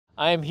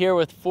I am here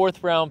with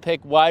 4th round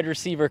pick wide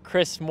receiver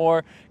Chris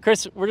Moore.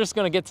 Chris, we're just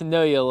going to get to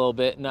know you a little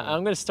bit. And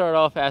I'm going to start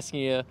off asking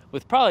you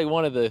with probably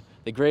one of the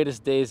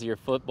greatest days of your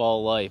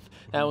football life.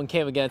 That one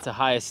came against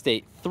Ohio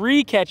State.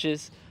 3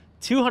 catches,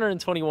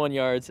 221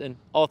 yards, and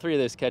all 3 of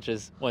those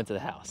catches went to the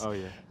house. Oh,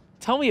 yeah.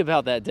 Tell me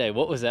about that day.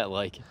 What was that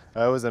like? It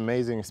was an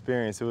amazing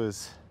experience. It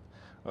was,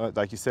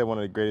 like you said, one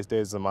of the greatest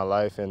days of my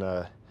life. And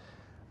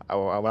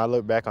when I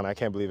look back on it, I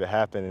can't believe it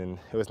happened. And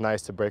it was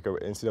nice to break an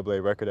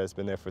NCAA record that's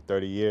been there for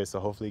 30 years. So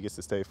hopefully he gets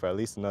to stay for at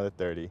least another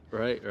 30.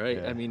 Right.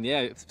 Yeah. I mean,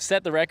 yeah,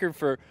 set the record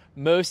for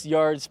most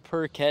yards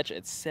per catch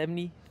at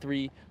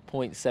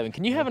 73.7.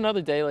 Can you have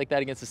another day like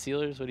that against the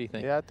Steelers? What do you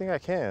think? Yeah, I think I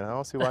can. I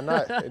don't see why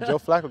not. Joe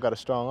Flacco got a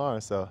strong arm,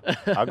 so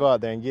I'll go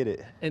out there and get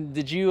it. And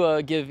did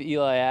you give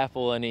Eli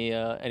Apple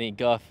any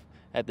guff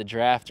at the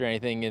draft or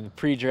anything, in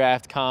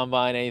pre-draft,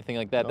 combine, anything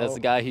like that? No. That's the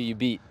guy who you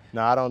beat.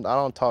 No, I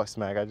don't talk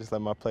smack. I just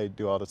let my play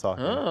do all the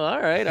talking. Oh,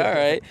 all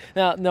right.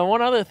 Now, one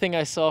other thing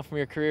I saw from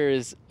your career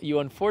is you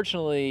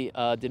unfortunately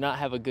did not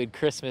have a good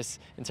Christmas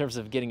in terms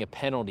of getting a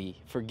penalty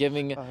for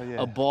giving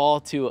a ball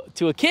to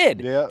a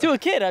kid. Yeah. To a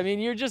kid. I mean,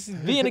 you're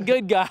just being a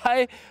good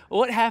guy.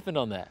 What happened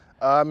on that?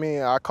 I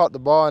mean, I caught the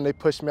ball and they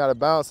pushed me out of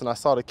bounds, and I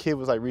saw the kid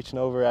was like reaching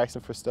over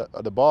asking for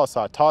the ball, so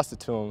I tossed it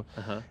to him.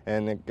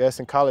 And I guess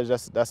in college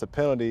that's a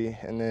penalty,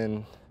 and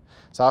then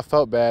so I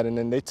felt bad, and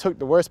then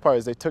the worst part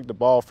is they took the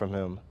ball from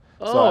him.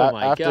 Oh, so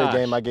my after gosh. the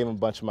game, I gave him a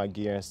bunch of my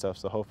gear and stuff,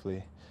 so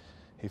hopefully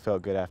he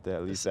felt good after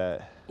at least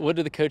that. What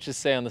did the coaches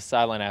say on the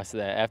sideline after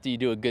that, after you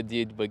do a good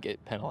deed but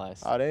get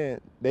penalized? Oh,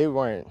 they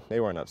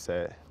weren't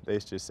upset. They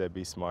just said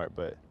be smart,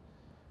 but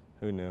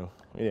who knew?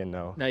 We didn't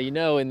know. Now, you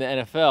know, in the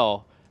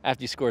NFL,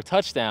 after you score a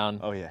touchdown,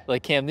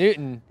 like Cam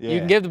Newton, you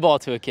can give the ball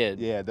to a kid.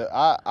 Yeah,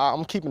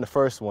 I'm keeping the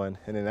first one,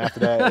 and then after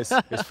that,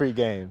 it's free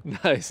game.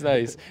 Nice.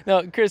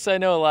 Now, Chris, I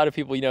know a lot of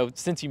people, you know,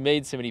 since you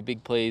made so many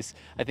big plays,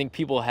 I think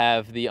people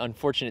have the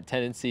unfortunate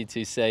tendency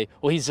to say,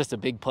 well, he's just a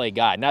big play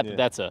guy. Not that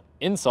that's an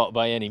insult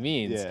by any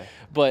means,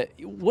 but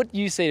what do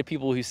you say to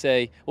people who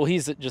say, well,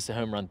 he's just a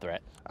home run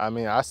threat? I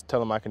mean, I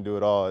tell them I can do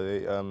it all.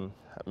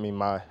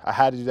 I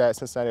had to do that at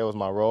Cincinnati. It was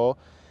my role.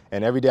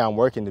 And every day I'm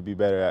working to be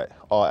better at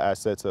all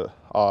aspects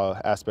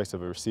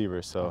of a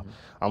receiver. So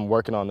I'm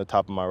working on the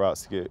top of my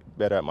routes to get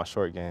better at my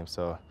short game.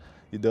 So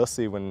they'll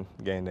see when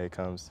game day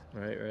comes.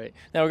 Right.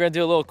 Now we're going to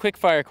do a little quick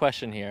fire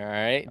question here, all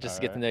right? Just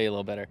to get to know you a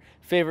little better.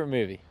 Favorite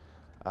movie?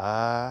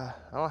 I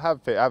don't have a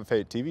favorite. I have a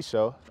favorite TV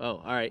show. Oh,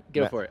 all right.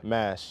 Go for it.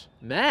 MASH.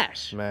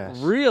 MASH? MASH.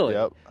 Really?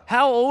 Yep.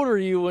 How old are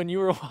you when you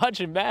were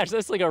watching MASH?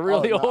 That's like a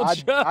really old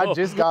show. I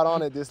just got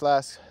on it this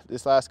last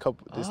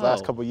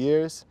couple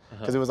years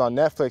because it was on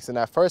Netflix, and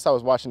at first I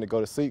was watching to go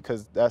to sleep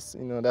because that's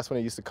when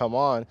it used to come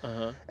on,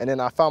 and then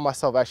I found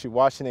myself actually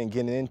watching it and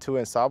getting into it,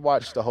 and so I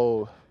watched the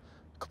whole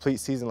complete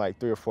season like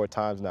 3 or 4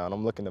 times now, and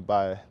I'm looking to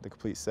buy the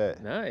complete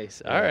set.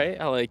 Nice. All right,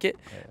 I like it.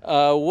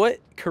 What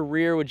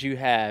career would you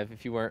have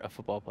if you weren't a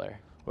football player?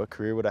 What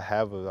career would I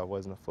have if I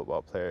wasn't a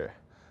football player?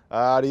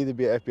 I'd either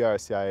be an FBI or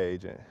CIA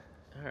agent.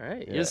 All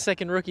right, you're the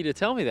second rookie to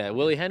tell me that.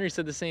 Willie Henry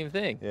said the same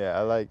thing.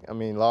 Yeah, I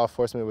mean, law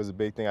enforcement was a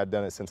big thing. I've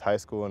done it since high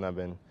school,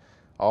 and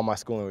all my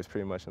schooling was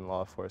pretty much in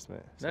law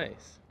enforcement. So.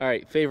 Nice. All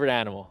right, favorite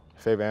animal?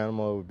 Favorite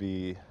animal would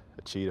be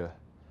a cheetah.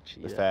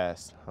 The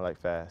fast. I like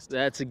fast.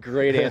 That's a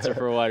great answer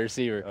for a wide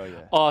receiver. Oh,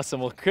 yeah. Awesome.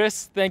 Well,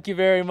 Chris, thank you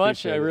very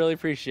much. I really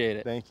appreciate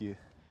it. Thank you.